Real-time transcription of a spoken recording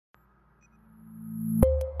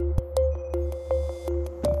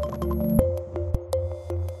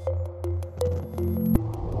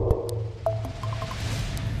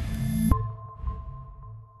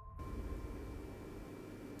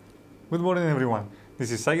Good morning, everyone.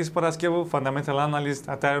 This is Sakis Paraskevou, fundamental analyst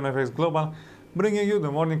at IronFX Global, bringing you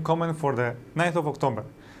the morning comment for the 9th of October.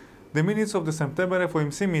 The minutes of the September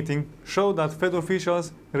FOMC meeting show that Fed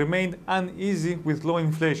officials remained uneasy with low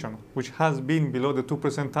inflation, which has been below the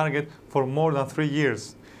 2% target for more than 3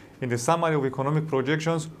 years. In the summary of economic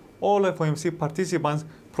projections, all FOMC participants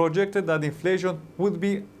projected that inflation would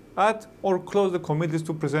be at or close to the committee's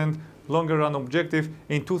 2% longer-run objective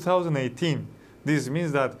in 2018. This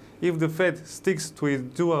means that if the Fed sticks to its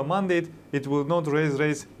dual mandate, it will not raise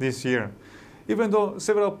rates this year. Even though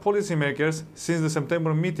several policymakers since the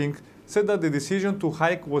September meeting said that the decision to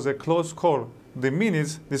hike was a close call, the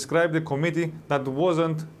minutes described a committee that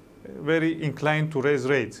wasn't very inclined to raise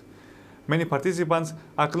rates. Many participants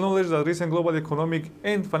acknowledge that recent global economic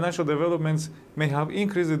and financial developments may have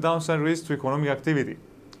increased the downside risk to economic activity.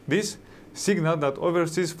 This signaled that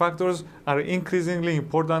overseas factors are increasingly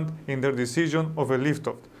important in their decision of a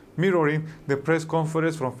liftoff, mirroring the press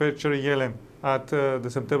conference from Fed Chair Yellen at the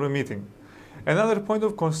September meeting. Another point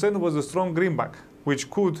of concern was the strong greenback, which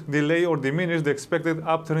could delay or diminish the expected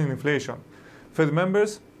upturn in inflation. Fed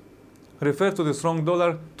members referred to the strong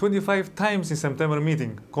dollar 25 times in September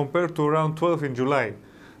meeting, compared to around 12 in July.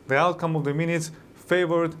 The outcome of the minutes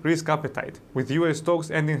favored risk appetite, with US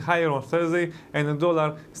stocks ending higher on Thursday and the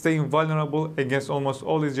dollar staying vulnerable against almost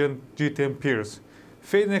all its G10 peers.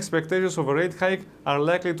 Fading expectations of a rate hike are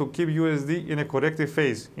likely to keep USD in a corrective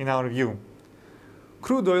phase, in our view.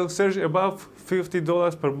 Crude oil surged above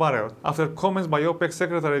 $50 per barrel after comments by OPEC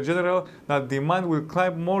Secretary General that demand will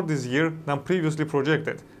climb more this year than previously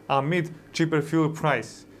projected, amid cheaper fuel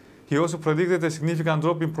price. He also predicted a significant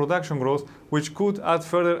drop in production growth, which could add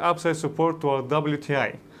further upside support to our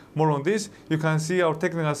WTI. More on this, you can see our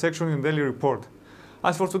technical section in the daily report.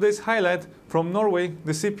 As for today's highlight, from Norway,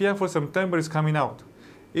 the CPI for September is coming out.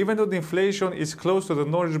 Even though the inflation is close to the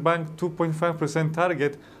Norges Bank 2.5%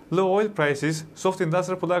 target, low oil prices, soft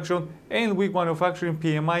industrial production, and weak manufacturing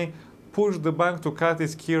PMI pushed the bank to cut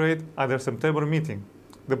its key rate at their September meeting.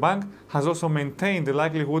 The bank has also maintained the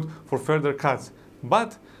likelihood for further cuts,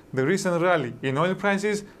 but the recent rally in oil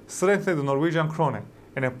prices strengthened the Norwegian krone,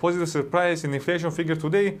 and a positive surprise in inflation figure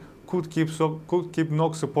today could keep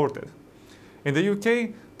NOK supported. In the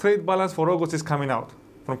UK, trade balance for August is coming out.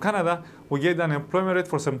 From Canada, we get the unemployment rate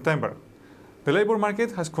for September. The labour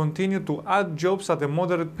market has continued to add jobs at a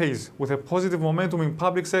moderate pace, with a positive momentum in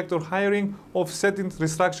public sector hiring offsetting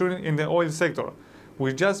restructuring in the oil sector.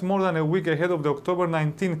 With just more than a week ahead of the October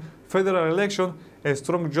 19 federal election, a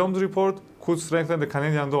strong jobs report could strengthen the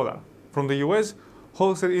Canadian dollar. From the US,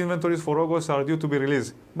 wholesale inventories for August are due to be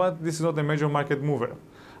released, but this is not a major market mover.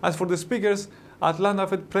 As for the speakers, Atlanta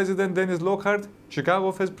Fed President Dennis Lockhart,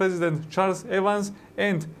 Chicago Fed President Charles Evans,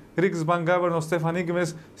 and Riksbank Governor Stefan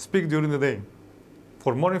Ingves speak during the day.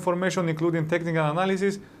 For more information, including technical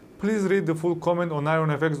analysis, please read the full comment on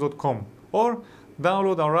ironfx.com or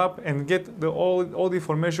download our app and get all the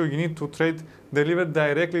information you need to trade delivered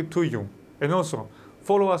directly to you. And also,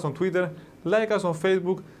 follow us on Twitter, like us on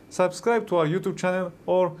Facebook, subscribe to our YouTube channel,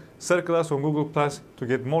 or circle us on Google Plus to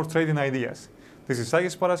get more trading ideas. This is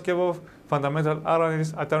Sakis Paraskevou, fundamental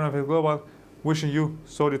analyst at IronFX Global, wishing you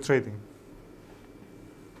solid trading.